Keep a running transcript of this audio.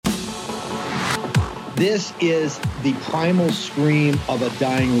This is the primal scream of a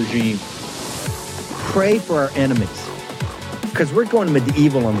dying regime. Pray for our enemies, because we're going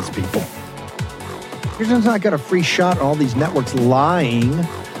medieval on these people. You're just not got a free shot on all these networks lying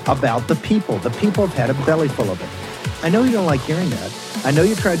about the people. The people have had a belly full of it. I know you don't like hearing that. I know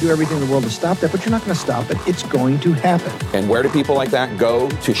you try to do everything in the world to stop that, but you're not going to stop it. It's going to happen. And where do people like that go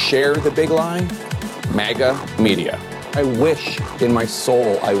to share the big lie? MAGA media. I wish in my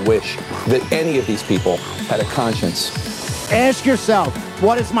soul, I wish that any of these people had a conscience. Ask yourself,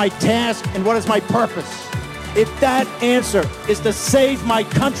 what is my task and what is my purpose? If that answer is to save my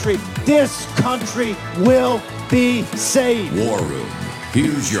country, this country will be saved. War Room.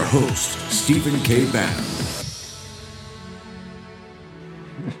 Here's your host, Stephen K. Bannon.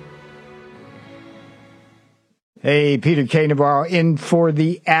 Hey, Peter K. Navarro in for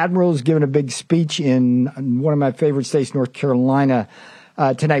the Admirals, giving a big speech in one of my favorite states, North Carolina,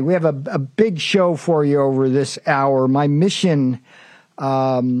 tonight. We have a big show for you over this hour. My mission,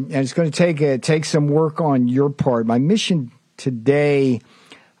 and it's going to take some work on your part. My mission today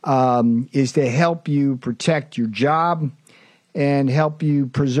is to help you protect your job and help you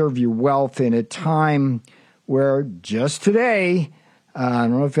preserve your wealth in a time where just today, I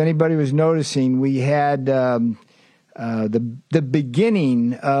don't know if anybody was noticing, we had the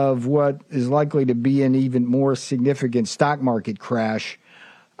beginning of what is likely to be an even more significant stock market crash.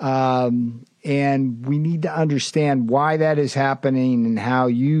 And we need to understand why that is happening and how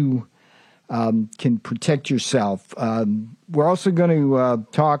you can protect yourself. We're also going to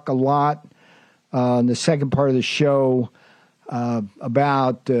talk a lot in the second part of the show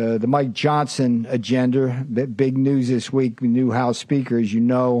about the Mike Johnson agenda. Big news this week, the new House Speaker, as you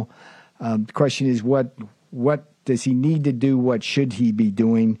know. The question is, what does he need to do? What should he be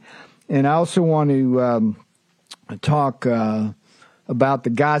doing? And I also want to talk about the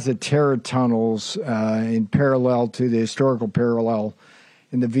Gaza terror tunnels in parallel to the historical parallel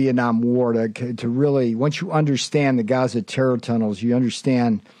in the Vietnam War. To really, once you understand the Gaza terror tunnels, you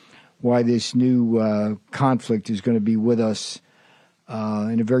understand why this new conflict is going to be with us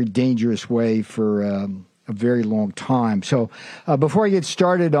in a very dangerous way for a very long time. So before I get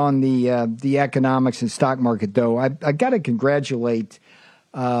started on the economics and stock market, though, I got to congratulate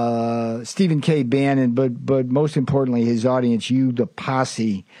Stephen K. Bannon, but most importantly, his audience, you, the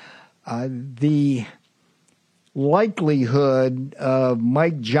posse. The likelihood of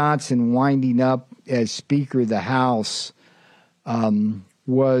Mike Johnson winding up as Speaker of the House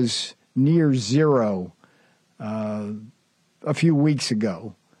was near zero a few weeks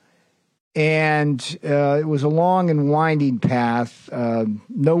ago. And it was a long and winding path.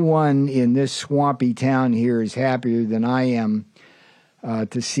 No one in this swampy town here is happier than I am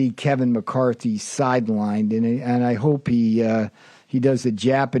to see Kevin McCarthy sidelined. And I hope he does the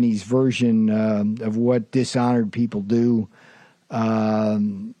Japanese version of what dishonored people do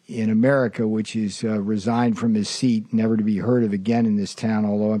in America, which is resign from his seat, never to be heard of again in this town,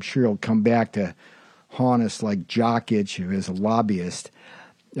 although I'm sure he'll come back to haunt us like Jokic as a lobbyist.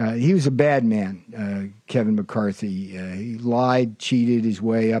 He was a bad man, Kevin McCarthy. He lied, cheated his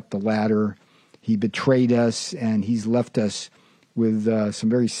way up the ladder. He betrayed us, and he's left us with some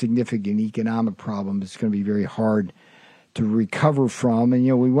very significant economic problems. It's going to be very hard to recover from.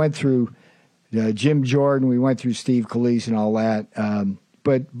 And, we went through Jim Jordan, we went through Steve Scalise and all that.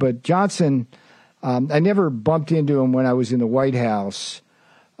 But Johnson, I never bumped into him when I was in the White House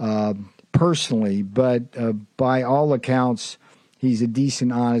personally, but by all accounts, he's a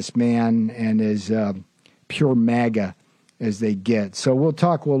decent, honest man and as pure MAGA as they get. So we'll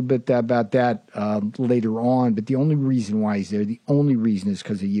talk a little bit about that later on. But the only reason why he's there, the only reason is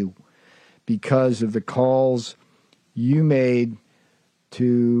because of you, because of the calls you made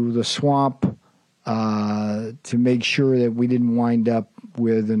to the swamp to make sure that we didn't wind up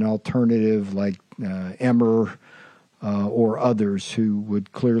with an alternative like Emmer or others who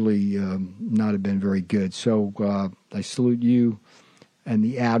would clearly not have been very good. So I salute you and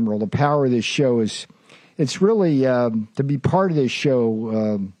the Admiral. The power of this show is, it's really to be part of this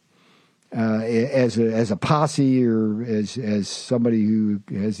show as a posse or as somebody who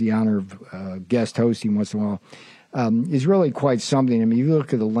has the honor of guest hosting once in a while is really quite something. I mean, you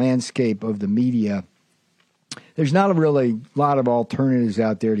look at the landscape of the media, there's not a lot of alternatives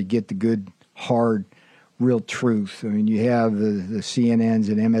out there to get the good, hard, real truth. I mean, you have the CNNs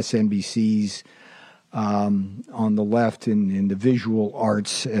and MSNBCs on the left in the visual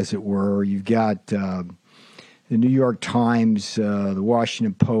arts, as it were. You've got the New York Times, the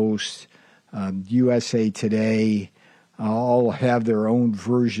Washington Post, USA Today, all have their own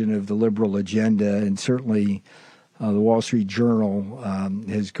version of the liberal agenda, and certainly the Wall Street Journal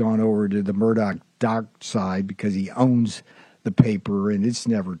has gone over to the Murdoch side because he owns the paper, and it's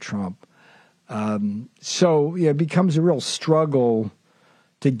never Trump. So it becomes a real struggle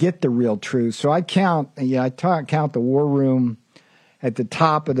to get the real truth. So I count the War Room at the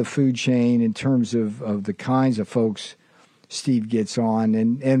top of the food chain in terms of the kinds of folks Steve gets on.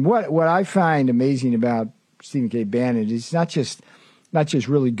 And what I find amazing about Stephen K. Bannon is not just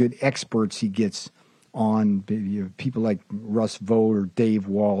really good experts he gets on, people like Russ Vogt or Dave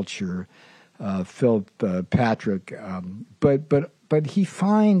Walsh or Phil Patrick, but he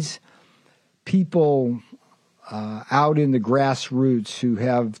finds people out in the grassroots who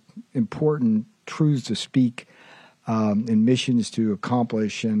have important truths to speak and missions to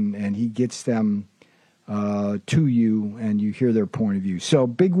accomplish, and he gets them to you, and you hear their point of view. So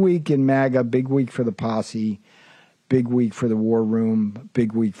big week in MAGA, big week for the posse, big week for the War Room,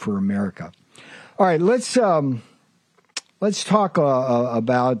 big week for America. All right, let's talk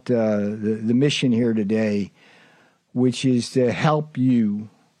about the mission here today, which is to help you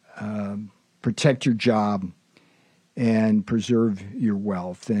protect your job and preserve your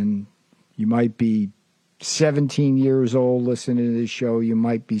wealth. And you might be 17 years old listening to this show. You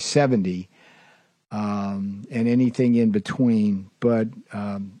might be 70, and anything in between. But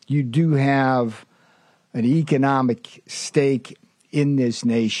you do have an economic stake in this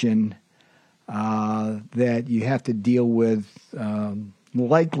nation that you have to deal with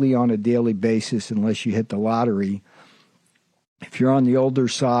likely on a daily basis unless you hit the lottery. If you're on the older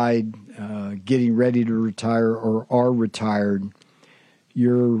side, getting ready to retire or are retired,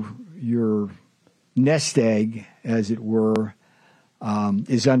 your nest egg, as it were,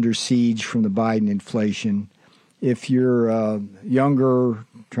 is under siege from the Biden inflation. If you're younger,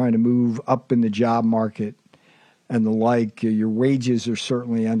 trying to move up in the job market and the like, your wages are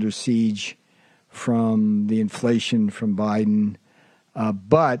certainly under siege from the inflation from Biden.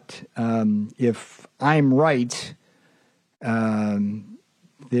 But if I'm right,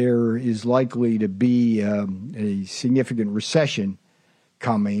 there is likely to be a significant recession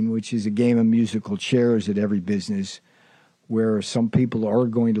coming, which is a game of musical chairs at every business, where some people are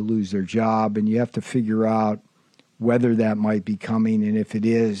going to lose their job, and you have to figure out whether that might be coming, and if it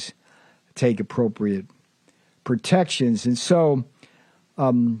is, take appropriate protections. And so,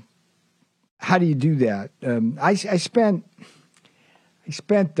 how do you do that? I spent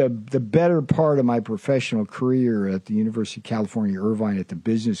the better part of my professional career at the University of California, Irvine, at the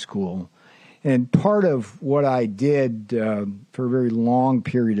business school. And part of what I did for a very long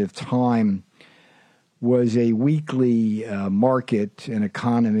period of time was a weekly market and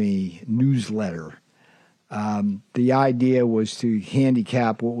economy newsletter. The idea was to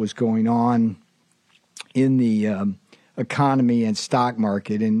handicap what was going on in the economy and stock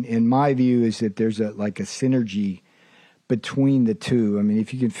market. And my view is that there's a synergy between the two. I mean,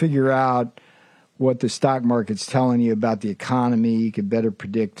 if you can figure out what the stock market's telling you about the economy, you can better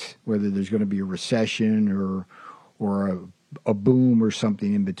predict whether there's going to be a recession or a boom or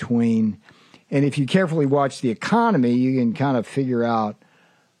something in between. And if you carefully watch the economy, you can kind of figure out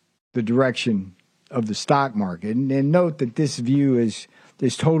the direction of the stock market. And note that this view is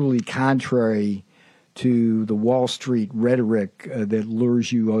totally contrary to the Wall Street rhetoric that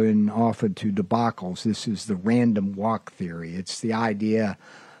lures you in often to debacles. This is the random walk theory. It's the idea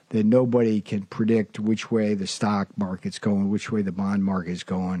that nobody can predict which way the stock market's going, which way the bond market's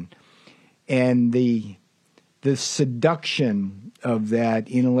going. And the seduction of that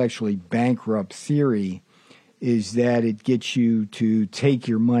intellectually bankrupt theory is that it gets you to take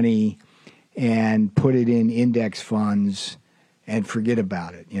your money and put it in index funds and forget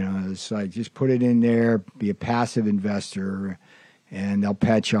about it. You know, it's like just put it in there, be a passive investor, and they'll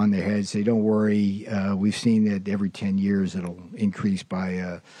pat you on the head, say, don't worry, we've seen that every 10 years it'll increase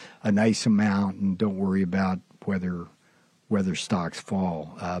by a nice amount, and don't worry about whether stocks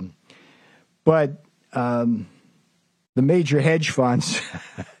fall. But the major hedge funds,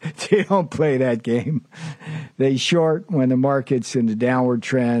 they don't play that game. They short when the market's in the downward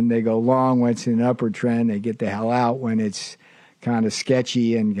trend. They go long when it's in an upward trend. They get the hell out when it's kind of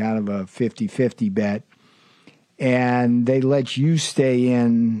sketchy and kind of a 50-50 bet. And they let you stay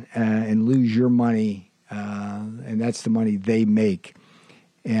in and lose your money, and that's the money they make.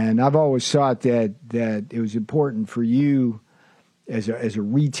 And I've always thought that it was important for you as a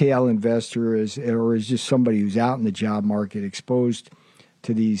retail investor or as just somebody who's out in the job market, exposed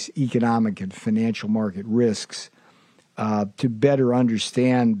to these economic and financial market risks, to better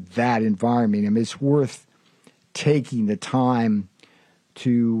understand that environment. I mean, it's worth taking the time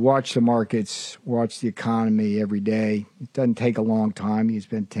to watch the markets, watch the economy every day. It doesn't take a long time. You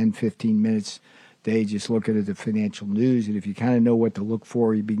spend 10, 15 minutes day just looking at the financial news. And if you kind of know what to look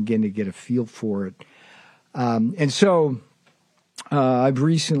for, you begin to get a feel for it. And so I've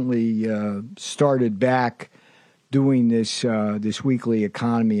recently started back doing this weekly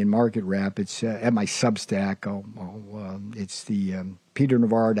economy and market wrap. It's at my Substack. It's the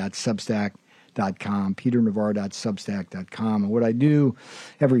peternavarro.substack.com, peternavarro.substack.com. And what I do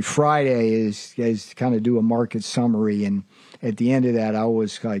every Friday is kind of do a market summary. And at the end of that, I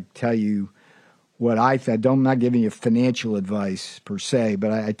always tell you what I'm not giving you financial advice per se,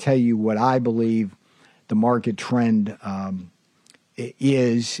 but I tell you what I believe the market trend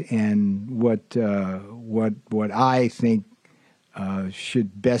is, and what I think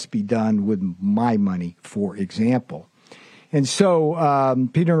should best be done with my money, for example. And so,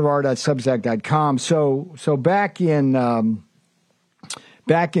 peternavarro.substack.com. So back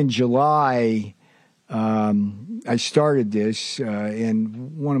in July, I started this,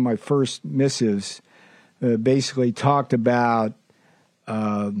 and one of my first missives basically talked about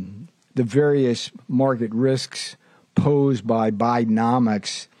the various market risks posed by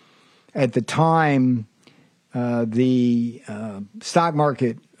Bidenomics. At the time, the stock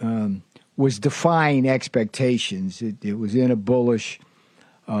market was defying expectations. It was in a bullish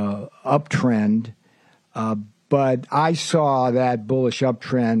uptrend, but I saw that bullish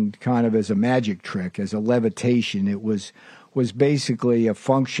uptrend kind of as a magic trick, as a levitation. It was basically a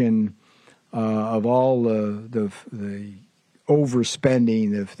function of all the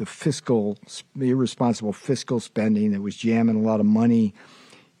overspending, the irresponsible fiscal spending that was jamming a lot of money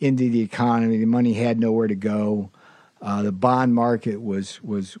into the economy. The money had nowhere to go. The bond market was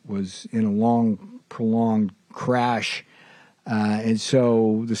in a long, prolonged crash, and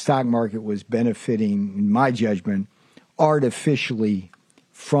so the stock market was benefiting, in my judgment, artificially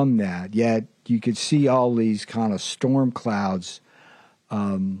from that. Yet you could see all these kind of storm clouds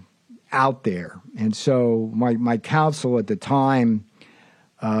out there. And so my counsel at the time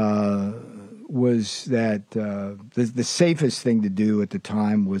was that the safest thing to do at the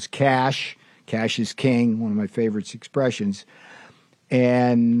time was cash. Cash is king, one of my favorite expressions.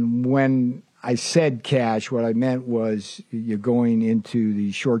 And when I said cash, what I meant was you're going into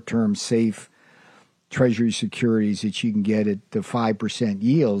the short-term safe Treasury securities that you can get at the 5%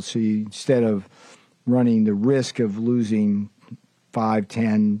 yield. So instead of running the risk of losing 5,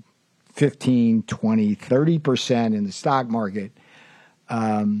 10, 15, 20, 30% in the stock market,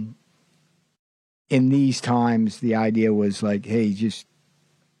 in these times, the idea was like, hey, just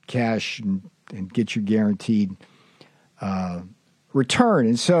cash and get your guaranteed return.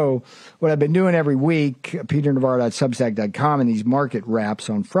 And so what I've been doing every week, peternavarro.substack.com, and these market wraps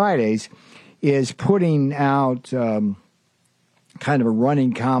on Fridays, is putting out kind of a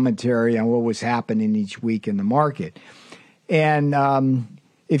running commentary on what was happening each week in the market. And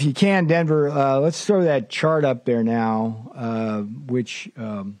if you can, Denver, let's throw that chart up there now, which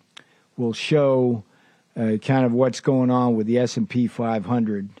will show kind of what's going on with the S&P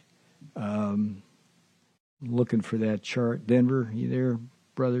 500. Looking for that chart. Denver, you there,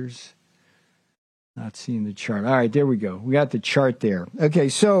 brothers? Not seeing the chart. All right, there we go. We got the chart there. Okay,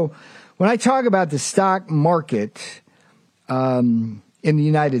 so when I talk about the stock market in the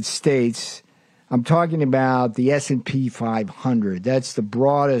United States, I'm talking about the S&P 500. That's the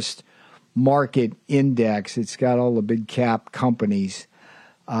broadest market index. It's got all the big cap companies.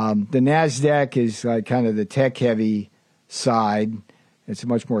 The NASDAQ is kind of the tech-heavy side. It's a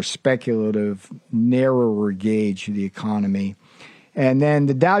much more speculative, narrower gauge of the economy. And then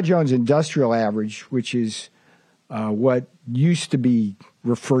the Dow Jones Industrial Average, which is what used to be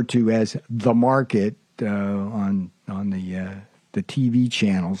referred to as the market on the TV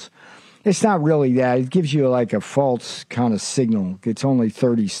channels. It's not really that. It gives you like a false kind of signal. It's only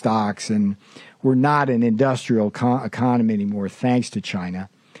 30 stocks, and we're not an industrial economy anymore, thanks to China.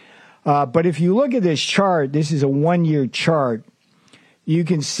 But if you look at this chart, this is a one-year chart. You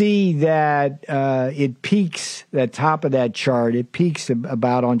can see that it peaks, that top of that chart, it peaks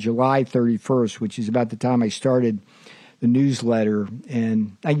about on July 31st, which is about the time I started the newsletter.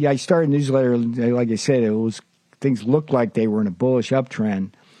 And I started a newsletter, like I said, things looked like they were in a bullish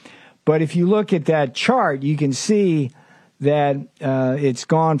uptrend. But if you look at that chart, you can see that it's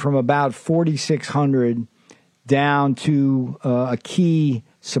gone from about 4,600 down to a key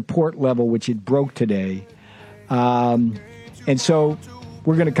support level, which it broke today. And so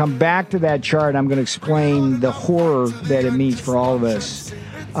we're going to come back to that chart. I'm going to explain the horror that it means for all of us.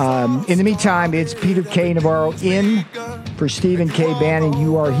 In the meantime, it's Peter K. Navarro in for Stephen K. Bannon.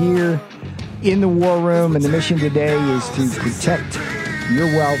 You are here in the war room, and the mission today is to protect your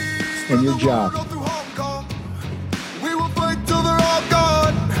wealth and your job. We will fight till they're all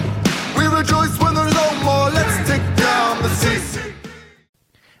gone. We rejoice when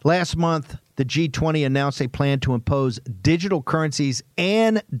Last month, the G20 announced a plan to impose digital currencies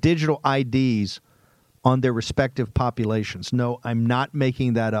and digital IDs on their respective populations. No, I'm not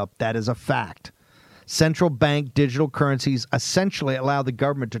making that up. That is a fact. Central bank digital currencies essentially allow the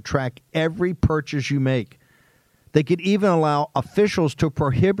government to track every purchase you make. They could even allow officials to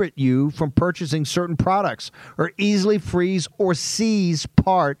prohibit you from purchasing certain products or easily freeze or seize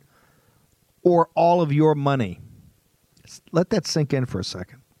part or all of your money. Let that sink in for a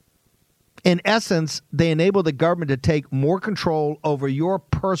second. In essence, they enable the government to take more control over your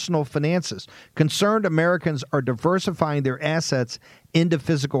personal finances. Concerned Americans are diversifying their assets into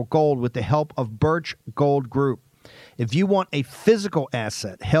physical gold with the help of Birch Gold Group. If you want a physical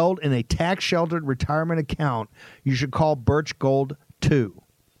asset held in a tax-sheltered retirement account, you should call Birch Gold 2.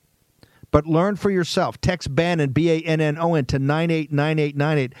 But learn for yourself. Text Bannon, B-A-N-N-O-N, to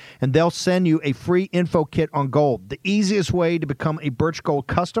 989898, and they'll send you a free info kit on gold. The easiest way to become a Birch Gold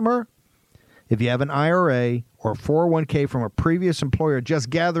customer: if you have an IRA or a 401k from a previous employer just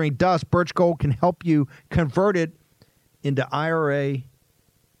gathering dust, Birch Gold can help you convert it into IRA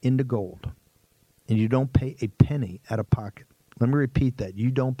into gold. And you don't pay a penny out of pocket. Let me repeat that.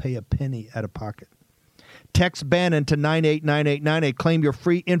 You don't pay a penny out of pocket. Text Bannon to 989898. Claim your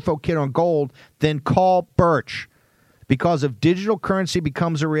free info kit on gold. Then call Birch. Because if digital currency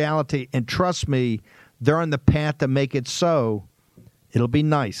becomes a reality, and trust me, they're on the path to make it so, it'll be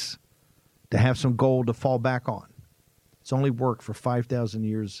nice to have some gold to fall back on. It's only worked for 5,000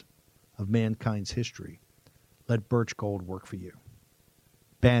 years of mankind's history. Let Birch Gold work for you.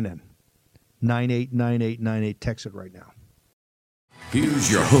 Bannon, 989898. Text it right now.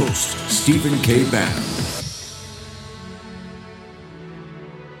 Here's your host, Stephen K. Bannon.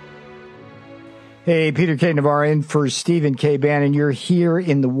 Hey, Peter K. Navarre in for Stephen K. Bannon. You're here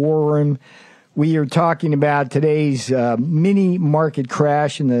in the War Room. We are talking about today's mini market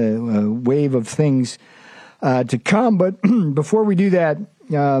crash and the wave of things to come. But before we do that,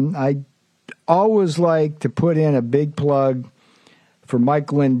 I always like to put in a big plug for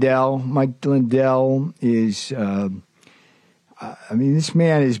Mike Lindell. Mike Lindell is, this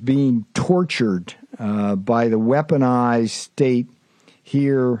man is being tortured by the weaponized state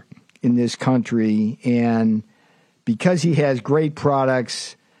here in this country. And because he has great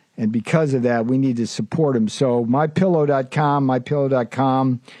products, and because of that, we need to support him. So mypillow.com.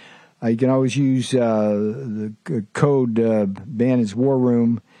 You can always use the code Bannon's War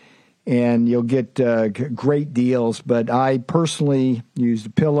Room, and you'll get great deals. But I personally use the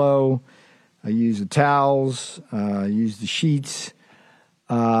pillow. I use the towels. I use the sheets.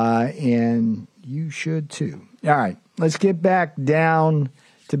 And you should too. All right, let's get back down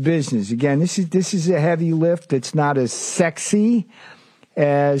to business. Again, this is a heavy lift. It's not as sexy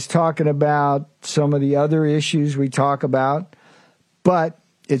as talking about some of the other issues we talk about, but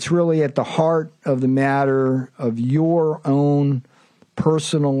it's really at the heart of the matter of your own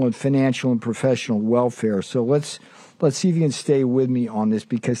personal and financial and professional welfare. So let's see if you can stay with me on this,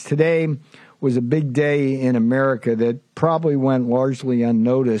 because today was a big day in America that probably went largely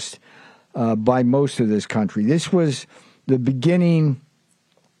unnoticed by most of this country. This was the beginning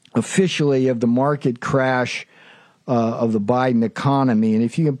officially of the market crash of the Biden economy. And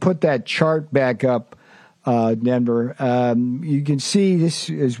if you can put that chart back up, Denver, you can see this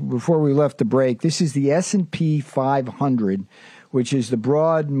is before we left the break. This is the S&P 500, which is the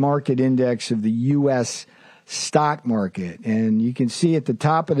broad market index of the U.S. stock market. And you can see at the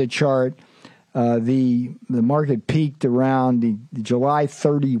top of the chart, the market peaked around the July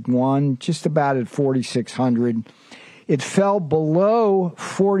 31, just about at 4,600. It fell below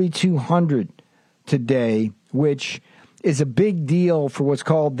 4,200 today, which is a big deal for what's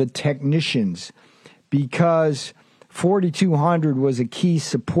called the technicians, because 4,200 was a key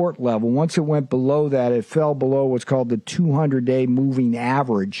support level. Once it went below that, it fell below what's called the 200-day moving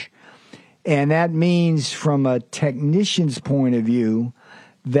average. And that means, from a technician's point of view,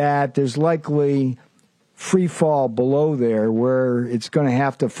 that there's likely free fall below there, where it's going to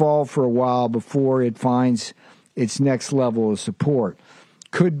have to fall for a while before it finds its next level of support.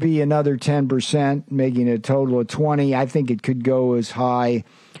 Could be another 10%, making a total of 20. I think it could go as high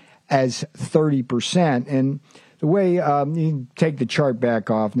as 30%. And the way, you can take the chart back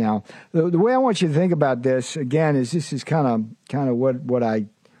off now. The way I want you to think about this, again, is this is kind of what I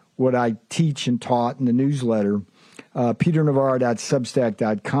teach and taught in the newsletter,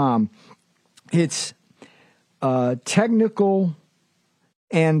 peternavarro.substack.com. It's technical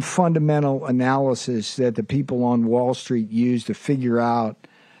and fundamental analysis that the people on Wall Street use to figure out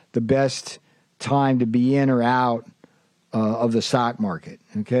the best time to be in or out of the stock market.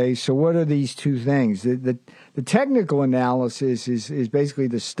 Okay, so what are these two things? The technical analysis is basically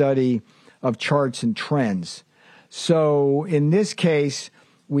the study of charts and trends. So in this case,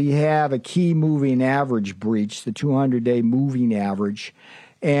 we have a key moving average breach, the 200-day moving average,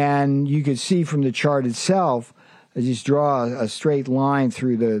 and you can see from the chart itself, I just draw a straight line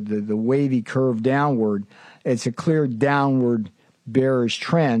through the wavy curve downward. It's a clear downward bearish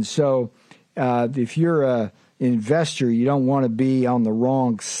trend. So if you're an investor, you don't want to be on the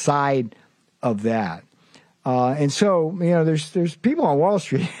wrong side of that. And so, there's people on Wall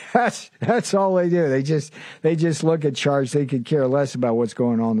Street. That's all they do. They just look at charts. They could care less about what's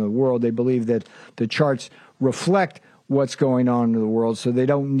going on in the world. They believe that the charts reflect what's going on in the world, so they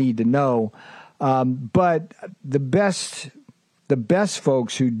don't need to know. But the best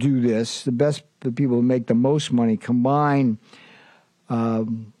folks who do this, the people who make the most money, combine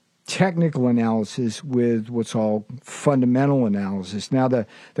technical analysis with what's called fundamental analysis. Now, the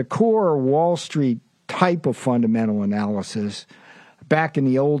core Wall Street type of fundamental analysis back in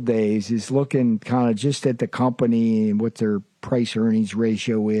the old days is looking kind of just at the company and what their price earnings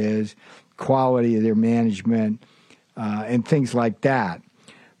ratio is, quality of their management, and things like that.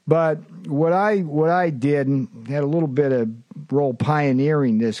 But what I did, and had a little bit of role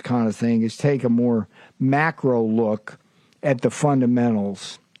pioneering this kind of thing, is take a more macro look at the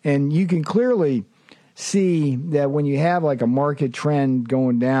fundamentals. And you can clearly see that when you have like a market trend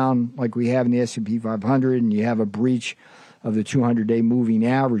going down, like we have in the S&P 500, and you have a breach of the 200-day moving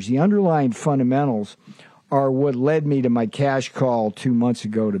average, the underlying fundamentals are what led me to my cash call 2 months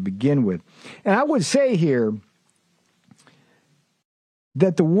ago to begin with. And I would say here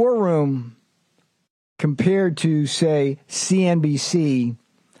that the War Room, compared to, say, CNBC,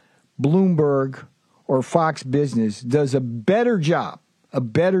 Bloomberg, or Fox Business, does a better job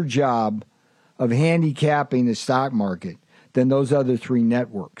of handicapping the stock market than those other three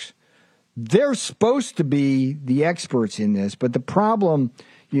networks. They're supposed to be the experts in this, but the problem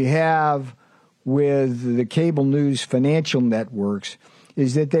you have with the cable news financial networks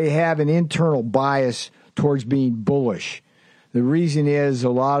is that they have an internal bias towards being bullish. The reason is a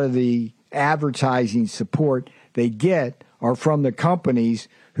lot of the advertising support they get are from the companies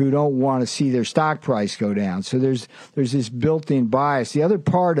who don't want to see their stock price go down. So there's this built-in bias. The other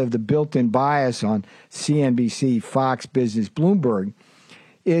part of the built-in bias on CNBC, Fox Business, Bloomberg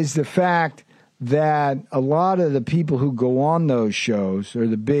is the fact that a lot of the people who go on those shows are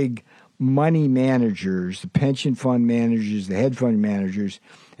the big money managers, the pension fund managers, the hedge fund managers,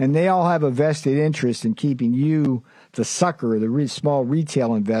 and they all have a vested interest in keeping you, the sucker, the small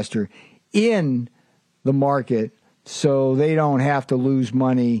retail investor, in the market so they don't have to lose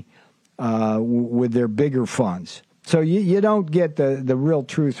money with their bigger funds. So you don't get the real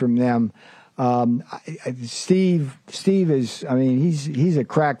truth from them. Steve is, he's a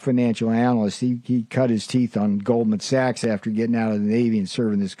crack financial analyst. He cut his teeth on Goldman Sachs after getting out of the Navy and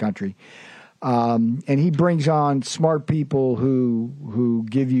serving this country. And he brings on smart people who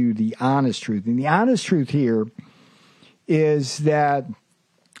give you the honest truth. And the honest truth here is that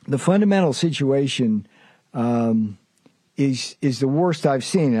the fundamental situation is the worst I've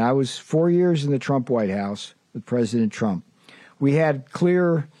seen. And I was 4 years in the Trump White House with President Trump. We had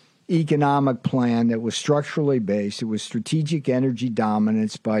clear economic plan that was structurally based. It was strategic energy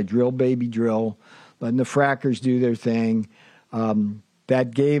dominance by drill, baby, drill, letting the frackers do their thing.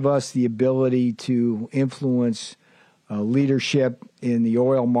 That gave us the ability to influence leadership in the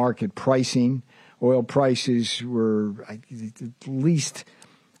oil market pricing. Oil prices were at least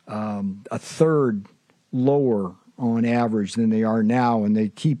a third lower on average than they are now, and they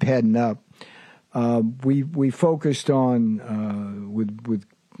keep heading up. We focused on with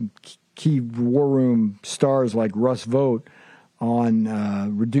key war room stars like Russ Vought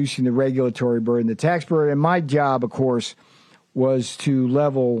on reducing the regulatory burden, the tax burden. And my job, of course, was to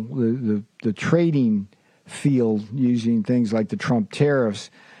level the trading field using things like the Trump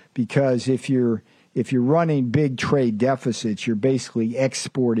tariffs, because if you're running big trade deficits, you're basically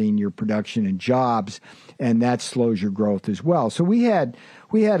exporting your production and jobs, and that slows your growth as well. So we had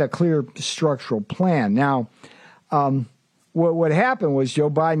a clear structural plan. Now, what happened was Joe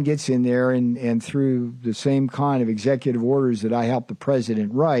Biden gets in there, and through the same kind of executive orders that I helped the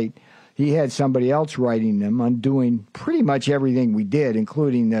president write, he had somebody else writing them, undoing pretty much everything we did,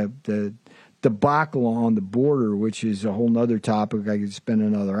 including the debacle on the border, which is a whole nother topic I could spend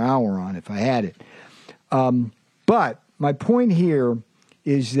another hour on if I had it. But my point here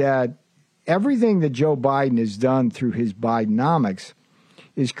is that everything that Joe Biden has done through his Bidenomics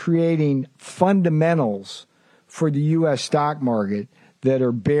is creating fundamentals for the U.S. stock market that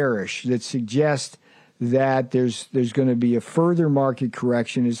are bearish, that suggest that there's going to be a further market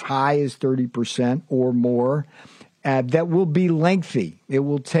correction as high as 30% or more. That will be lengthy. It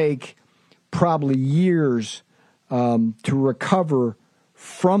will take probably years to recover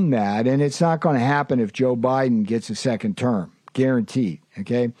from that, and it's not going to happen if Joe Biden gets a second term, guaranteed.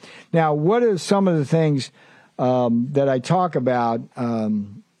 Okay. Now, what are some of the things that I talk about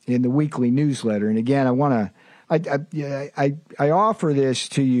in the weekly newsletter? And again, I offer this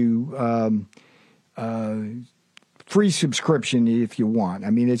to you free subscription if you want. I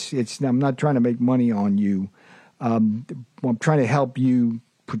mean, it's. I'm not trying to make money on you. I'm trying to help you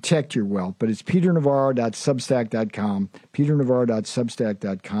protect your wealth, but it's peternavarro.substack.com,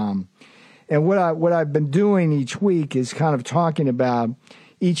 peternavarro.substack.com. And what I've been doing each week is kind of talking about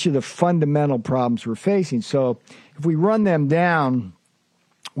each of the fundamental problems we're facing. So if we run them down,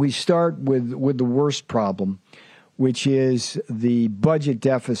 we start with the worst problem, which is the budget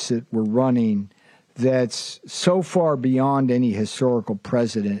deficit we're running that's so far beyond any historical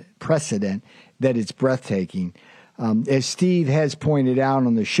precedent that it's breathtaking. As Steve has pointed out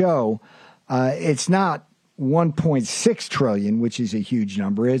on the show, it's not 1.6 trillion, which is a huge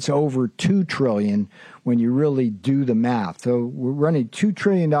number. It's over 2 trillion when you really do the math. So we're running $2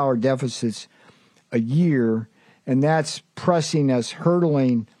 trillion deficits a year, and that's pressing us,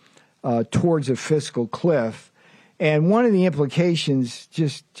 hurtling towards a fiscal cliff. And one of the implications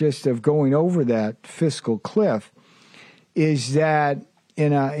just of going over that fiscal cliff is that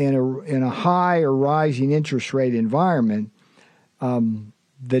in a high or rising interest rate environment,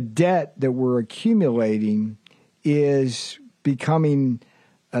 the debt that we're accumulating is becoming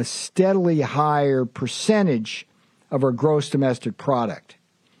a steadily higher percentage of our gross domestic product.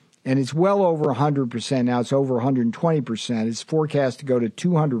 And it's well over 100% now. It's over 120%. It's forecast to go to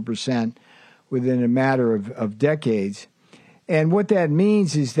 200% within a matter of decades. And what that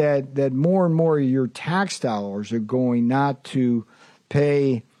means is that more and more of your tax dollars are going not to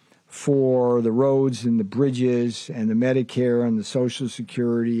pay for the roads and the bridges and the Medicare and the Social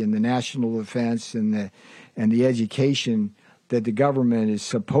Security and the national defense and the education that the government is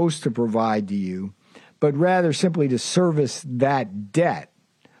supposed to provide to you, but rather simply to service that debt.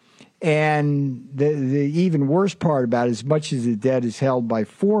 And the even worse part about it, as much as the debt is held by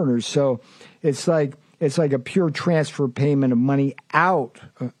foreigners, so it's like a pure transfer payment of money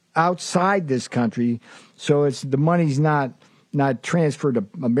outside this country. So the money's not transferred to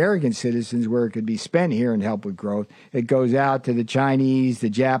American citizens where it could be spent here and help with growth. It goes out to the Chinese, the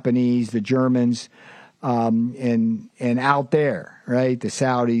Japanese, the Germans, and out there, right? The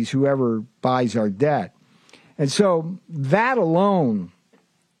Saudis, whoever buys our debt. And so that alone,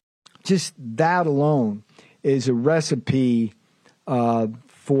 just that alone, is a recipe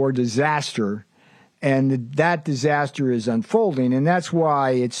for disaster. And that disaster is unfolding. And that's why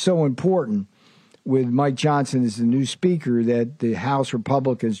it's so important with Mike Johnson as the new speaker that the House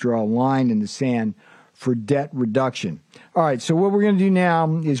Republicans draw a line in the sand for debt reduction. All right, so what we're going to do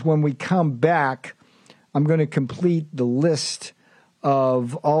now is when we come back, I'm going to complete the list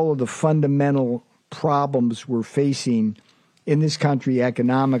of all of the fundamental problems we're facing in this country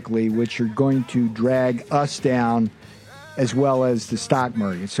economically, which are going to drag us down as well as the stock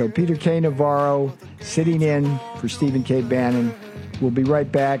market. So Peter K. Navarro sitting in for Stephen K. Bannon. We'll be right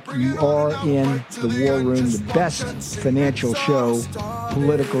back. You are in the War Room, the best financial show,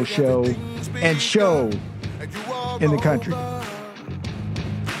 political show, and show in the country.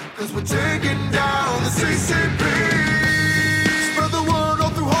 Because we're taking down the CCP. Spread the word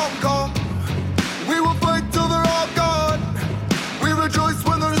all through Hong Kong. We will fight till they're all gone. We rejoice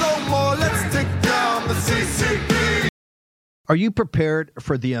when there's no more. Let's take down the CCP. Are you prepared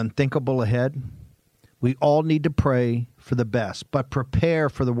for the unthinkable ahead? We all need to pray for the best, but prepare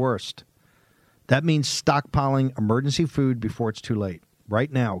for the worst. That means stockpiling emergency food before it's too late.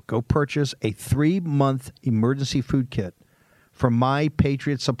 Right now, go purchase a 3-month emergency food kit from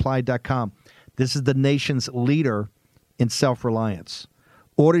MyPatriotSupply.com. This is the nation's leader in self-reliance.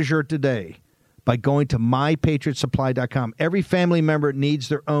 Order yours today by going to MyPatriotSupply.com. Every family member needs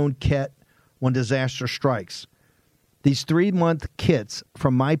their own kit when disaster strikes. These 3-month kits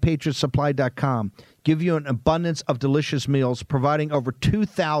from MyPatriotSupply.com give you an abundance of delicious meals, providing over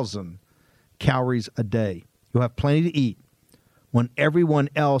 2,000 calories a day. You'll have plenty to eat when everyone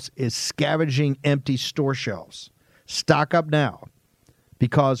else is scavenging empty store shelves. Stock up now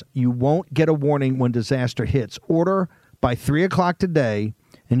because you won't get a warning when disaster hits. Order by 3 o'clock today,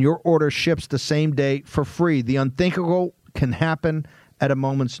 and your order ships the same day for free. The unthinkable can happen at a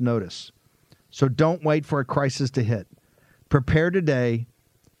moment's notice. So don't wait for a crisis to hit. Prepare today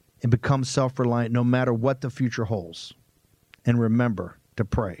and become self-reliant no matter what the future holds. And remember to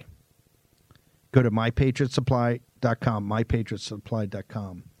pray. Go to mypatriotsupply.com,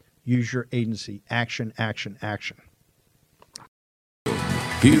 mypatriotsupply.com. Use your agency. Action, action, action.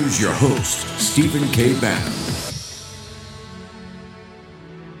 Here's your host, Stephen K. Bannon.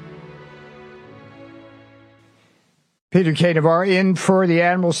 Peter K. Navarre in for the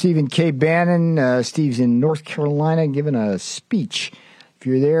Admiral Stephen K. Bannon. Steve's in North Carolina giving a speech. If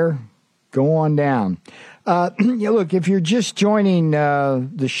you're there, go on down. Look, if you're just joining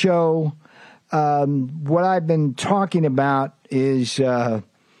the show, what I've been talking about is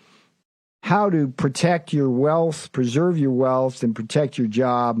how to protect your wealth, preserve your wealth, and protect your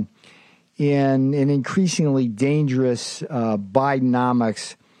job in an increasingly dangerous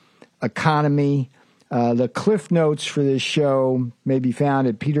Bidenomics economy. The cliff notes for this show may be found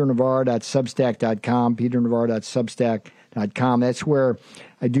at peternavarre.substack.com, peternavarre.substack.com. That's where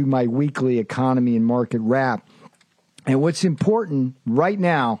I do my weekly economy and market wrap. And what's important right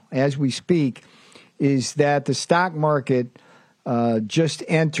now, as we speak, is that the stock market just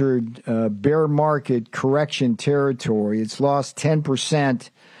entered bear market correction territory. It's lost 10%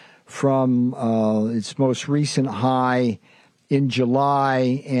 from its most recent high in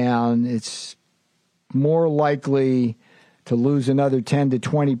July, and it's more likely to lose another 10 to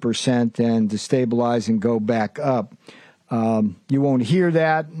 20% than to stabilize and go back up. You won't hear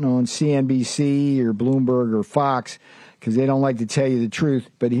that on CNBC or Bloomberg or Fox because they don't like to tell you the truth.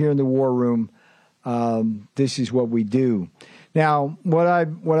 But here in the War Room, this is what we do. Now, what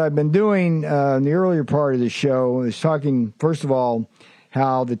I've been doing in the earlier part of the show is talking, first of all,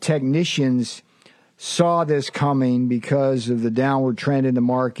 how the technicians saw this coming because of the downward trend in the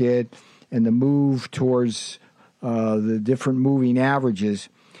market and the move towards the different moving averages.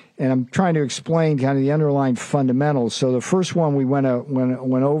 And I'm trying to explain kind of the underlying fundamentals. So the first one we went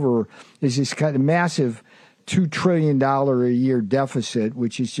over is this kind of massive $2 trillion a year deficit,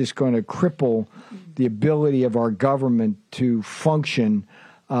 which is just going to cripple the ability of our government to function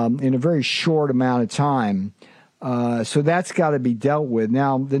in a very short amount of time. So that's got to be dealt with.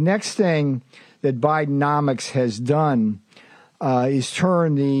 Now, the next thing that Bidenomics has done is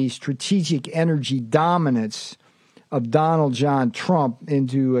turn the strategic energy dominance of Donald John Trump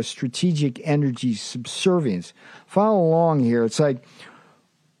into a strategic energy subservience. Follow along here. It's like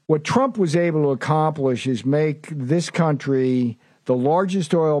what Trump was able to accomplish is make this country the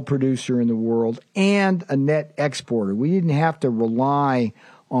largest oil producer in the world and a net exporter. We didn't have to rely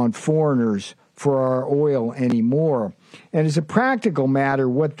on foreigners for our oil anymore. And as a practical matter,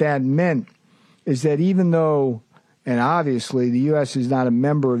 what that meant is that even though, and obviously the U.S. is not a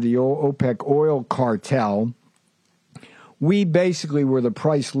member of the OPEC oil cartel, we basically were the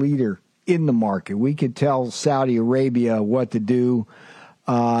price leader in the market. We could tell Saudi Arabia what to do,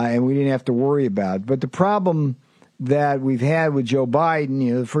 and we didn't have to worry about it. But the problem that we've had with Joe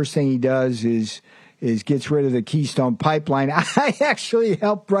Biden, the first thing he does is gets rid of the Keystone Pipeline. I actually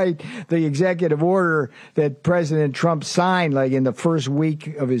helped write the executive order that President Trump signed like in the first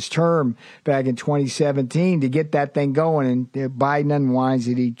week of his term back in 2017 to get that thing going. And Biden unwinds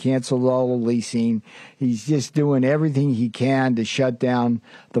it. He canceled all the leasing. He's just doing everything he can to shut down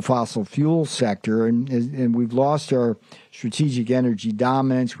the fossil fuel sector. And we've lost our strategic energy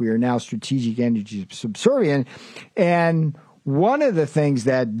dominance. We are now strategic energy subservient. And one of the things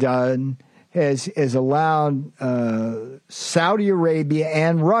that done has allowed Saudi Arabia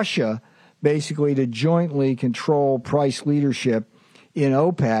and Russia basically to jointly control price leadership in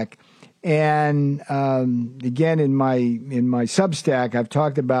OPEC. And again, in my Substack, I've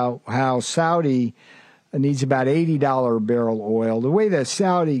talked about how Saudi needs about $80 a barrel oil. The way the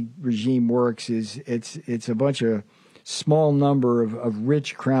Saudi regime works is it's a bunch of small number of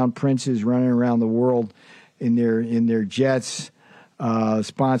rich crown princes running around the world in their jets,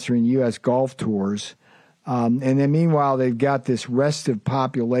 sponsoring U.S. golf tours. And then meanwhile, they've got this restive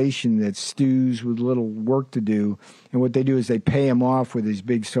population that stews with little work to do. And what they do is they pay them off with these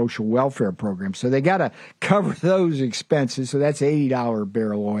big social welfare programs. So they got to cover those expenses. So that's $80 a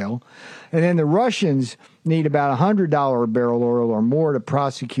barrel oil. And then the Russians need about $100 a barrel oil or more to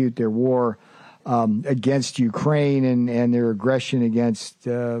prosecute their war against Ukraine and their aggression against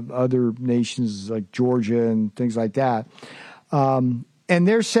other nations like Georgia and things like that. And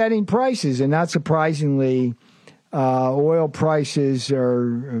they're setting prices, and not surprisingly, oil prices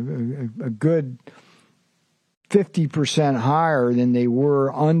are a good 50% higher than they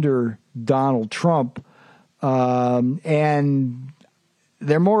were under Donald Trump. And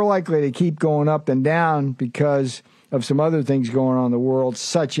they're more likely to keep going up and down because of some other things going on in the world,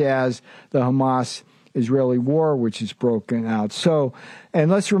 such as the Hamas-Israeli war, which has broken out. So,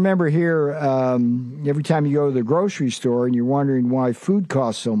 and let's remember here, every time you go to the grocery store and you're wondering why food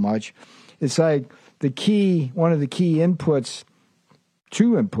costs so much, it's like one of the key inputs,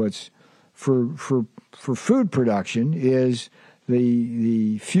 two inputs for food production is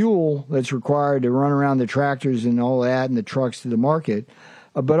the fuel that's required to run around the tractors and all that and the trucks to the market,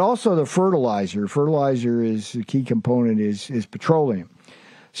 but also the fertilizer. Fertilizer is the key component is petroleum.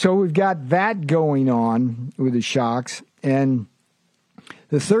 So we've got that going on with the shocks. And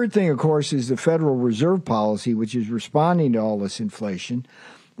the third thing, of course, is the Federal Reserve policy, which is responding to all this inflation.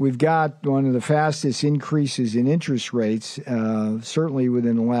 We've got one of the fastest increases in interest rates, certainly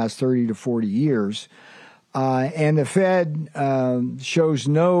within the last 30 to 40 years. And the Fed shows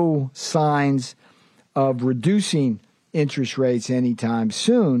no signs of reducing interest rates anytime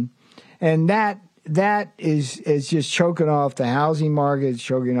soon. And that is just choking off the housing market, it's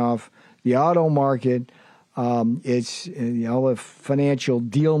choking off the auto market. It's all the financial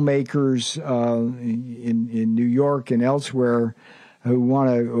deal makers in New York and elsewhere who want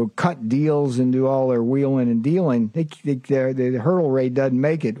to cut deals and do all their wheeling and dealing. The hurdle rate doesn't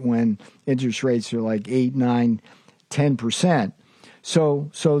make it when interest rates are like 8, 9, 10%. So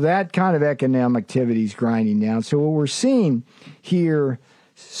that kind of economic activity is grinding down. So what we're seeing here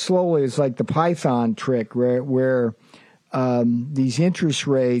slowly is like the Python trick where these interest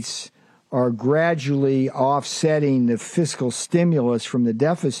rates are gradually offsetting the fiscal stimulus from the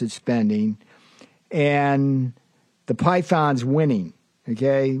deficit spending, and the Python's winning,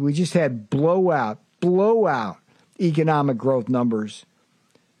 okay? We just had blowout economic growth numbers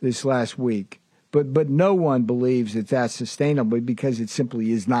this last week, but no one believes that that's sustainable because it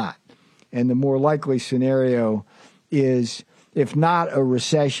simply is not. And the more likely scenario is, if not a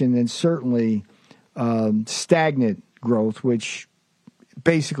recession, then certainly stagnant growth, which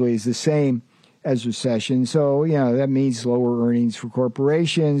basically is the same as recession. So, that means lower earnings for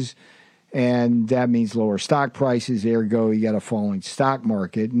corporations, and that means lower stock prices. Ergo, you got a falling stock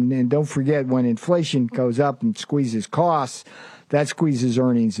market. And don't forget, when inflation goes up and squeezes costs, that squeezes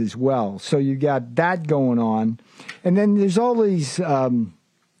earnings as well. So you got that going on. And then there's all these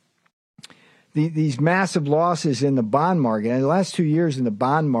massive losses in the bond market. In the last 2 years in the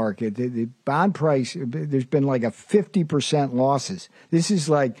bond market, the bond price, there's been like a 50% losses. This is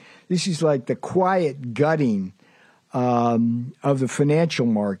like the quiet gutting of the financial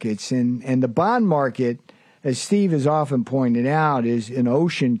markets. And the bond market, as Steve has often pointed out, is an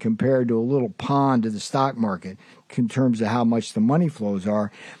ocean compared to a little pond to the stock market in terms of how much the money flows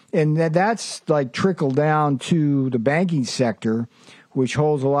are. And that's like trickled down to the banking sector, which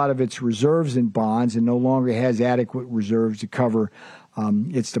holds a lot of its reserves in bonds and no longer has adequate reserves to cover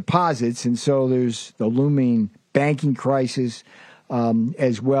its deposits. And so there's the looming banking crisis,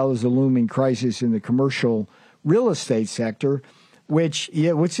 as well as the looming crisis in the commercial real estate sector, which,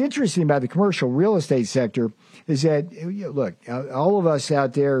 what's interesting about the commercial real estate sector is that, look, all of us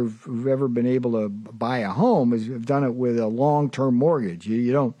out there who've ever been able to buy a home have done it with a long-term mortgage.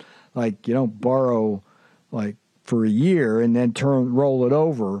 You don't borrow like for a year and then roll it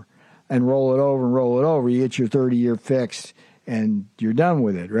over. You get your 30-year fixed and you're done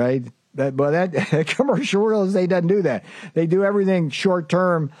with it, right? But commercial real estate doesn't do that. They do everything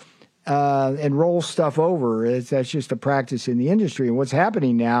short-term and roll stuff over. That's just a practice in the industry. And what's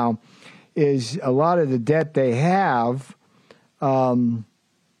happening now is a lot of the debt they have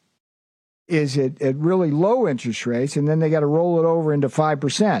is at really low interest rates, and then they got to roll it over into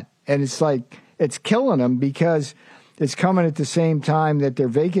 5%. And it's like it's killing them because it's coming at the same time that their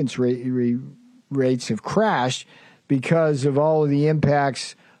vacancy rates have crashed because of all of the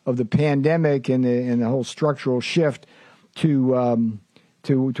impacts of the pandemic and the whole structural shift to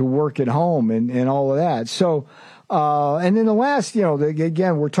work at home and all of that. So, and then the last,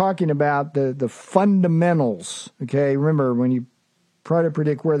 again, we're talking about the fundamentals. Okay. Remember, when you try to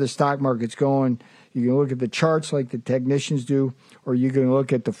predict where the stock market's going, you can look at the charts like the technicians do, or you can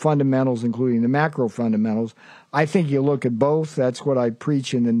look at the fundamentals, including the macro fundamentals. I think you look at both. That's what I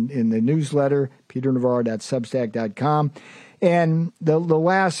preach in the newsletter, peternavarro.substack.com. And the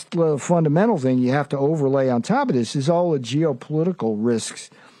last fundamental thing you have to overlay on top of this is all the geopolitical risks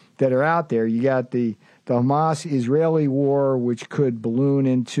that are out there. You got the Hamas-Israeli war, which could balloon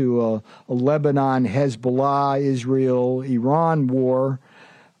into a Lebanon, Hezbollah, Israel, Iran war,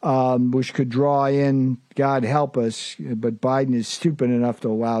 which could draw in, God help us, but Biden is stupid enough to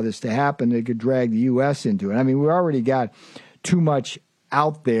allow this to happen. It could drag the U.S. into it. I mean, we already got too much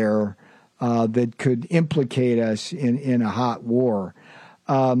out there that could implicate us in a hot war.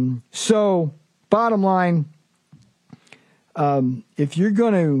 So, bottom line, if you're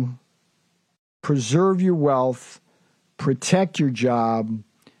going to preserve your wealth, protect your job,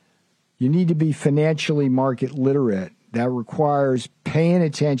 you need to be financially market literate, That requires paying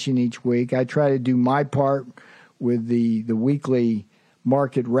attention each week. I try to do my part with the weekly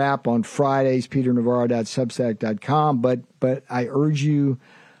market wrap on Fridays, peternavarro.substack.com. But I urge you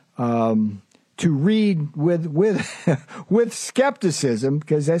to read with skepticism,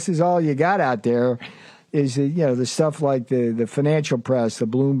 because this is all you got out there. Is the stuff like the financial press, the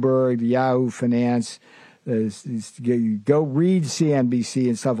Bloomberg, the Yahoo Finance. Go read CNBC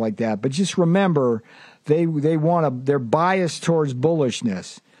and stuff like that. But just remember, they're biased towards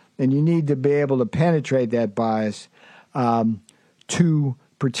bullishness, and you need to be able to penetrate that bias to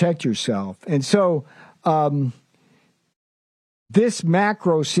protect yourself. And so this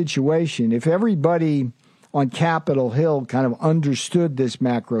macro situation, if everybody on Capitol Hill kind of understood this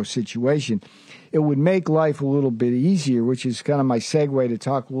macro situation, it would make life a little bit easier, which is kind of my segue to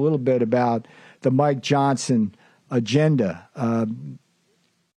talk a little bit about the Mike Johnson agenda.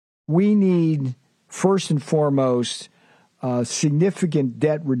 We need, first and foremost, significant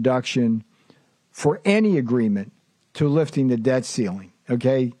debt reduction for any agreement to lifting the debt ceiling.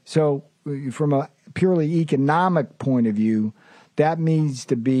 Okay? So from a purely economic point of view, that needs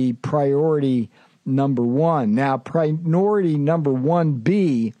to be priority number one. Now, priority number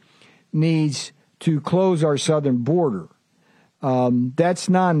 1B needs to close our southern border. That's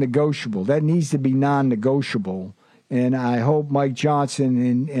non-negotiable. That needs to be non-negotiable. And I hope Mike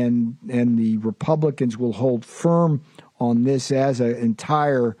Johnson and the Republicans will hold firm on this as an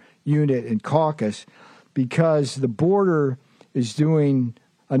entire unit and caucus, because the border is doing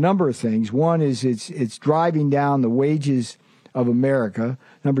a number of things. One is it's driving down the wages of America.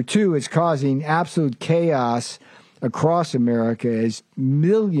 Number two, it's causing absolute chaos across America as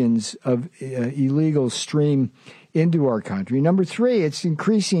millions of illegals stream into our country. Number three, it's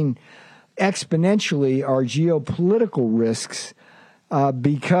increasing exponentially our geopolitical risks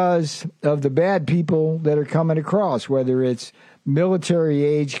because of the bad people that are coming across, whether it's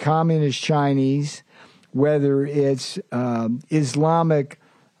military-age communist Chinese, whether it's Islamic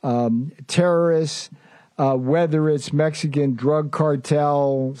terrorists, whether it's Mexican drug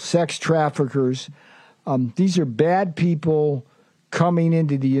cartel, sex traffickers. These are bad people coming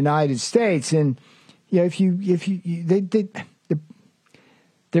into the United States, and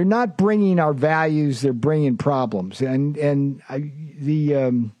they're not bringing our values; they're bringing problems. And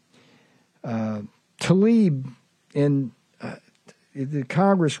Tlaib and the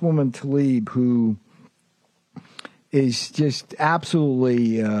Congresswoman Tlaib, who is just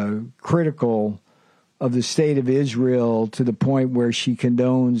absolutely critical of the state of Israel to the point where she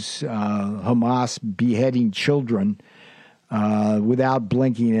condones Hamas beheading children without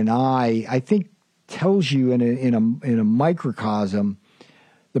blinking an eye, I think tells you in a microcosm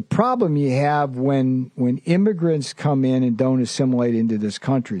the problem you have when immigrants come in and don't assimilate into this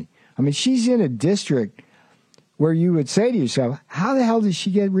country. I mean, she's in a district where you would say to yourself, how the hell did she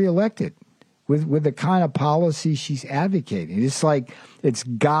get reelected with the kind of policy she's advocating? It's like, it's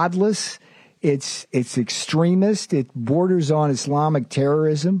godless. It's extremist. It borders on Islamic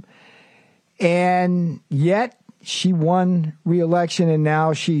terrorism. And yet she won re-election, and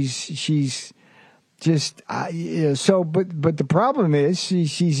now she's just so. But the problem is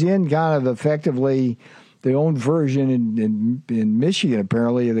she's in kind of effectively the own version in Michigan,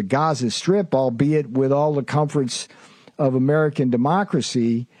 apparently, of the Gaza Strip, albeit with all the comforts of American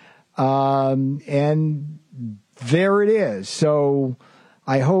democracy. And there it is. So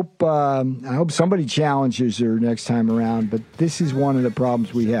I hope somebody challenges her next time around, but this is one of the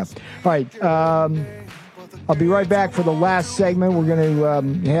problems we have. All right, I'll be right back for the last segment. We're going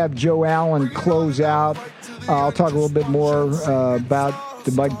to have Joe Allen close out. I'll talk a little bit more about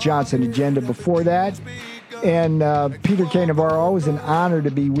the Mike Johnson agenda before that. And Peter K. Navarro, always an honor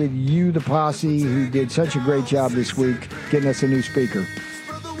to be with you, the posse, who did such a great job this week getting us a new speaker.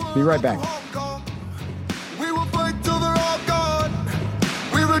 Be right back. We will fight till they're all gone.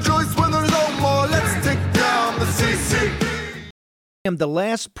 We rejoice when there's no more. Let's take down the CCP. I am the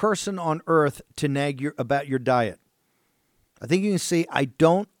last person on earth to nag about your diet. I think you can see I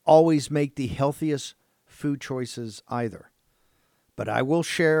don't always make the healthiest food choices either. But I will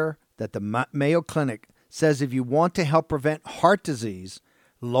share that the Mayo Clinic says if you want to help prevent heart disease,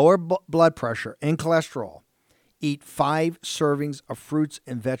 lower blood pressure, and cholesterol, eat 5 servings of fruits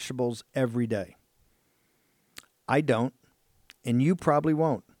and vegetables every day. I don't, and you probably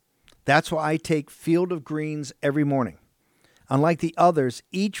won't. That's why I take Field of Greens every morning. Unlike the others,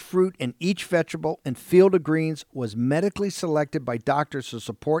 each fruit and each vegetable in Field of Greens was medically selected by doctors to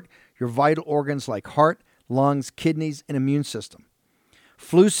support your vital organs like heart, lungs, kidneys, and immune system.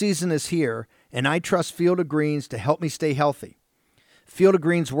 Flu season is here, and I trust Field of Greens to help me stay healthy. Field of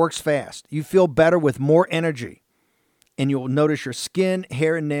Greens works fast. You feel better with more energy. and you'll notice your skin,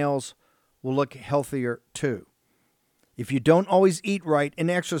 hair, and nails will look healthier too. If you don't always eat right and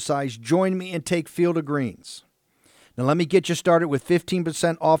exercise, join me and take Field of Greens. Now let me get you started with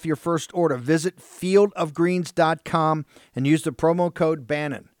 15% off your first order. Visit fieldofgreens.com and use the promo code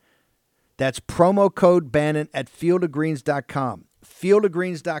Bannon. That's promo code Bannon at fieldofgreens.com.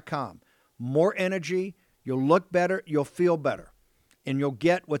 Fieldofgreens.com. More energy, you'll look better, you'll feel better. And you'll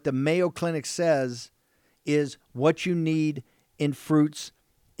get what the Mayo Clinic says is what you need in fruits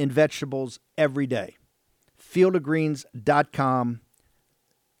and vegetables every day. Fieldofgreens.com,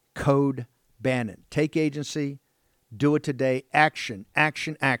 code Bannon. Take agency, do it today. Action,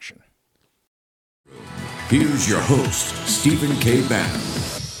 action, action. Here's your host, Stephen K. Bannon.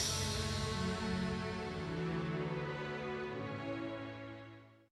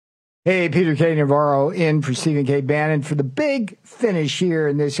 Hey, Peter K. Navarro in for Stephen K. Bannon for the big finish here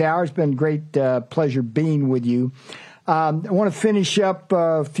in this hour. It's been a great pleasure being with you. I want to finish up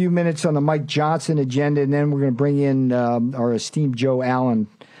a few minutes on the Mike Johnson agenda, and then we're going to bring in our esteemed Joe Allen.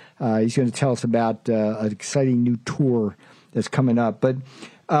 He's going to tell us about an exciting new tour that's coming up. But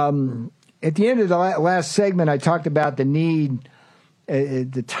at the end of the last segment, I talked about the need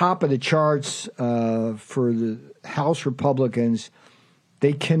at the top of the charts for the House Republicans.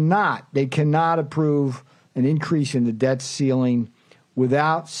 They cannot approve an increase in the debt ceiling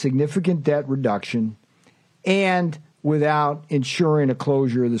without significant debt reduction and without ensuring a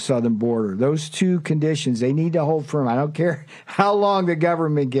closure of the southern border. Those two conditions, they need to hold firm. I don't care how long the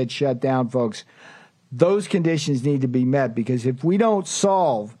government gets shut down, folks. Those conditions need to be met, because if we don't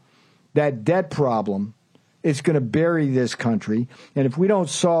solve that debt problem, it's going to bury this country. And if we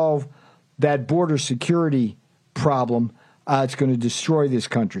don't solve that border security problem, it's going to destroy this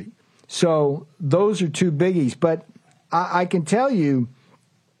country. So those are two biggies. But I can tell you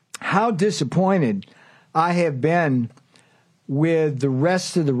how disappointed I have been with the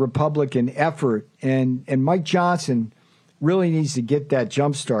rest of the Republican effort, and Mike Johnson really needs to get that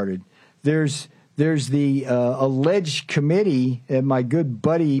jump started. There's the alleged committee that my good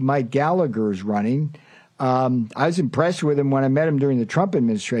buddy Mike Gallagher is running. I was impressed with him when I met him during the Trump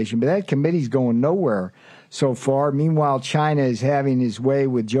administration, but that committee's going nowhere so far. Meanwhile, China is having his way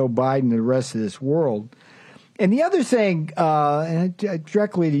with Joe Biden and the rest of this world. And the other thing,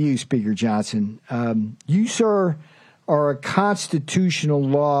 directly to you, Speaker Johnson, you, sir, are a constitutional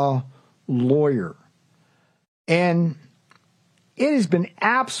law lawyer. And it has been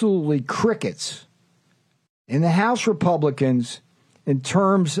absolutely crickets in the House Republicans in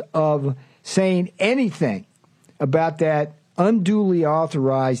terms of saying anything about that unduly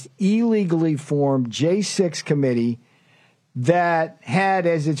authorized, illegally formed J6 committee that had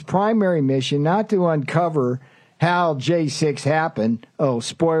as its primary mission not to uncover how J6 happened. Oh,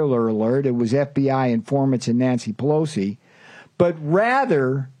 spoiler alert, it was FBI informants and Nancy Pelosi. But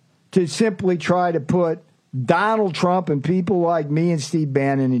rather to simply try to put Donald Trump and people like me and Steve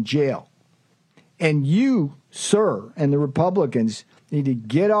Bannon in jail. And you, sir, and the Republicans need to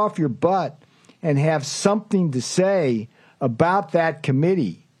get off your butt and have something to say about that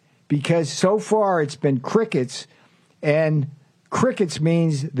committee, because so far it's been crickets, and crickets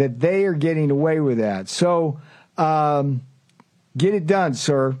means that they are getting away with that. So get it done,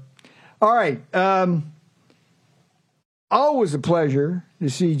 sir. All right. Always a pleasure to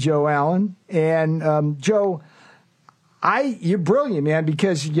see Joe Allen. And Joe, you're brilliant, man,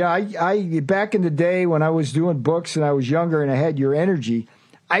 because I back in the day when I was doing books and I was younger and I had your energy,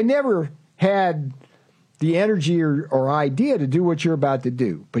 I never had the energy or idea to do what you're about to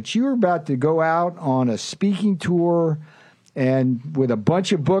do. But you're about to go out on a speaking tour and with a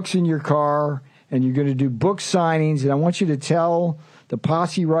bunch of books in your car, and you're going to do book signings. And I want you to tell the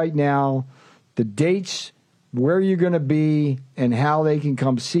posse right now the dates, where you're going to be, and how they can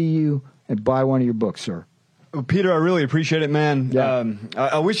come see you and buy one of your books, sir. Well, Peter, I really appreciate it, man. Yeah.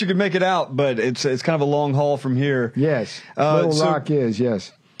 I wish you could make it out, but it's kind of a long haul from here. Yes. Little Rock is,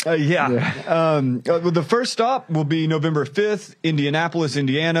 yes. The first stop will be November 5th, Indianapolis,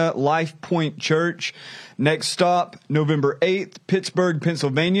 Indiana, Life Point Church. Next stop, November 8th, Pittsburgh,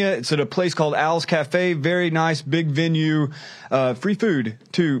 Pennsylvania. It's at a place called Al's Cafe. Very nice, big venue. Free food,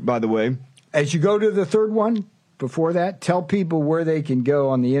 too, by the way. As you go to the third one, before that, tell people where they can go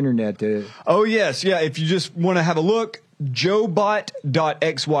on the internet to... Oh, yes. Yeah, if you just want to have a look,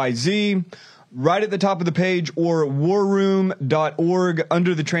 joebot.xyz. Right at the top of the page, or warroom.org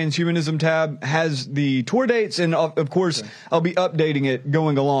under the transhumanism tab has the tour dates. And of course, I'll be updating it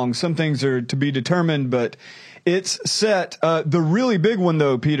going along. Some things are to be determined, but it's set. The really big one,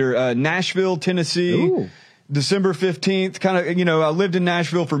 though, Peter, Nashville, Tennessee. Ooh. December 15th, kind of, I lived in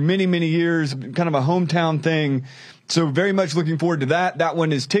Nashville for many, many years, kind of a hometown thing. So very much looking forward to that. That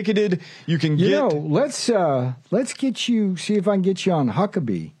one is ticketed. You can get. Let's get you, see if I can get you on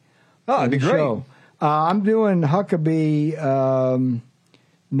Huckabee. Oh, that'd be great. Show. I'm doing Huckabee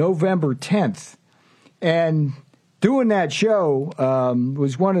November 10th. And doing that show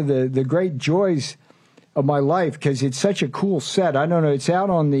was one of the great joys of my life because it's such a cool set. I don't know. It's out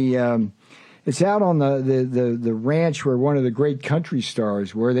on the ranch where one of the great country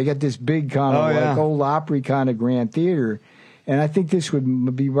stars were. They got this big kind of like old Opry kind of grand theater, and I think this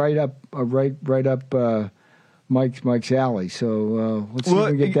would be right up Mike's alley. So let's see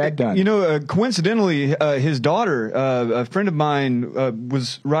if we can get that done. Coincidentally, his daughter, a friend of mine,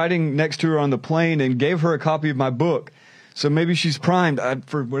 was riding next to her on the plane and gave her a copy of my book. So maybe she's primed.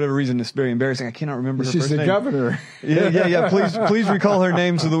 For whatever reason, it's very embarrassing. I cannot remember her first name. She's the governor. Yeah. Please recall her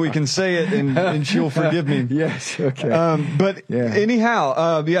name so that we can say it and she'll forgive me. Yes. Okay.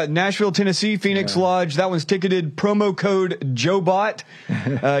 Anyhow, Nashville, Tennessee, Phoenix Lodge. That one's ticketed. Promo code JOBOT.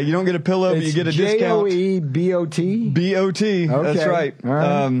 You don't get a pillow, but you get a discount. JOEBOT. BOT. Okay. That's right. All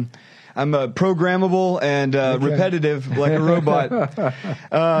right. I'm programmable and repetitive like a robot.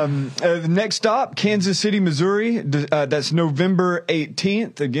 Next stop, Kansas City, Missouri. That's November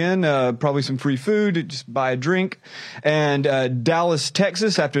 18th. Again, probably some free food. Just buy a drink. And Dallas,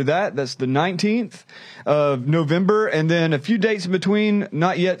 Texas after that. That's the 19th of November. And then a few dates in between,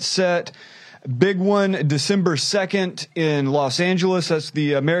 not yet set. Big one, December 2nd in Los Angeles. That's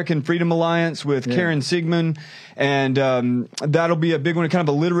the American Freedom Alliance with Karen Sigmund. And that'll be a big one, kind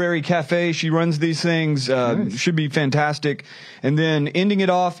of a literary cafe. She runs these things. Nice. Should be fantastic. And then ending it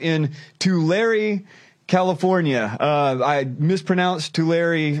off in Tulare, California. I mispronounced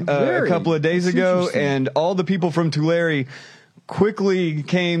Tulare a couple of days ago, and all the people from Tulare quickly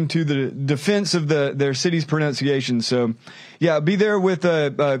came to the defense of their city's pronunciation. So, be there with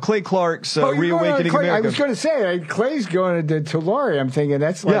Clay Clark's Reawakening America. I was going to say, Clay's going to Tulare. I'm thinking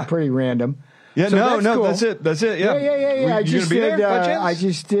that's pretty random. Yeah, so cool. That's it. Yeah. Yeah. I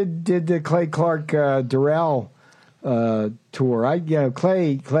just did the Clay Clark Durrell tour.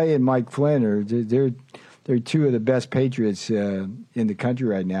 Clay and Mike Flynn they're two of the best patriots in the country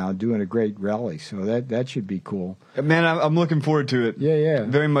right now, doing a great rally. So that should be cool. Man, I'm looking forward to it. Yeah.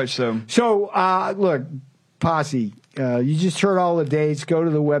 Very much so. So look, Posse, you just heard all the dates. Go to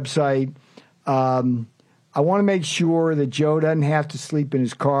the website. I want to make sure that Joe doesn't have to sleep in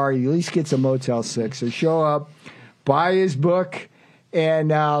his car. He at least gets a Motel 6. So show up, buy his book,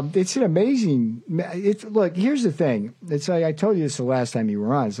 and it's an amazing. Look, here's the thing. It's like I told you this the last time you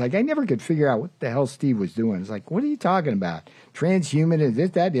were on. It's like I never could figure out what the hell Steve was doing. It's like, what are you talking about? Transhuman and this,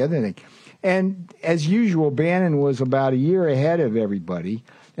 that, the other thing. And as usual, Bannon was about a year ahead of everybody.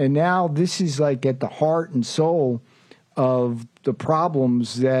 And now this is like at the heart and soul of the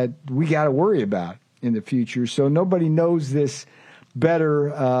problems that we got to worry about in the future. So nobody knows this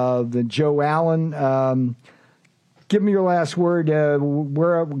better than Joe Allen. Give me your last word.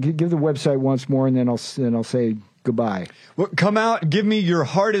 Give the website once more, and then I'll say goodbye. Well, come out, give me your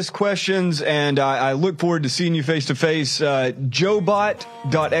hardest questions, and I look forward to seeing you face to face. Jobot.xyz.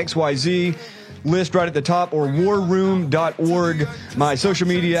 List right at the top, or warroom.org. My social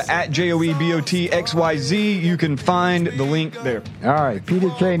media at JOEBOTXYZ. You can find the link there. All right. Peter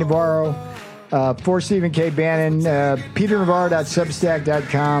K. Navarro. For Stephen K. Bannon,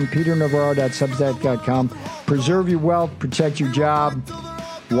 peternavarro.substack.com, peternavarro.substack.com. Preserve your wealth, protect your job,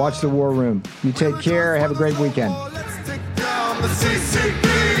 watch the War Room. You take care. Have a great weekend.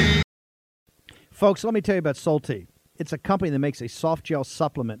 Folks, let me tell you about Solti. It's a company that makes a soft gel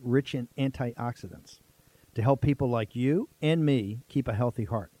supplement rich in antioxidants to help people like you and me keep a healthy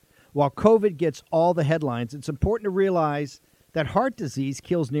heart. While COVID gets all the headlines, it's important to realize that heart disease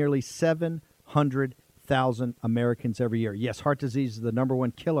kills nearly 700,000 Americans every year. Yes, heart disease is the number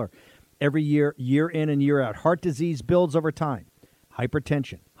one killer every year, year in and year out. Heart disease builds over time.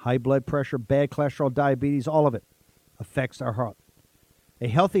 Hypertension, high blood pressure, bad cholesterol, diabetes, all of it affects our heart. A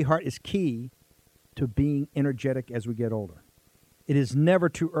healthy heart is key to being energetic as we get older. It is never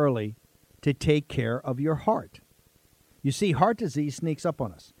too early to take care of your heart. You see, heart disease sneaks up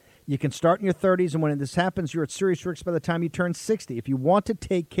on us. You can start in your 30s, and when this happens, you're at serious risk by the time you turn 60. If you want to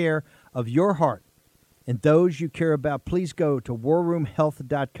take care of your heart and those you care about, please go to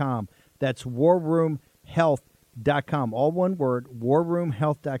warroomhealth.com. That's warroomhealth.com. All one word,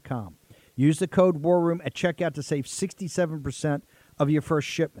 warroomhealth.com. Use the code WARROOM at checkout to save 67% of your first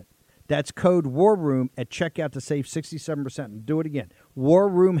shipment. That's code WARROOM at checkout to save 67%. And do it again. War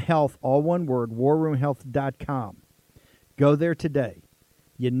Room Health, all one word, warroomhealth.com. Go there today.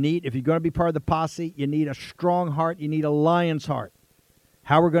 If you're going to be part of the posse, you need a strong heart. You need a lion's heart.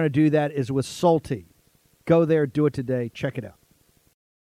 How we're going to do that is with Salty. Go there, do it today. Check it out.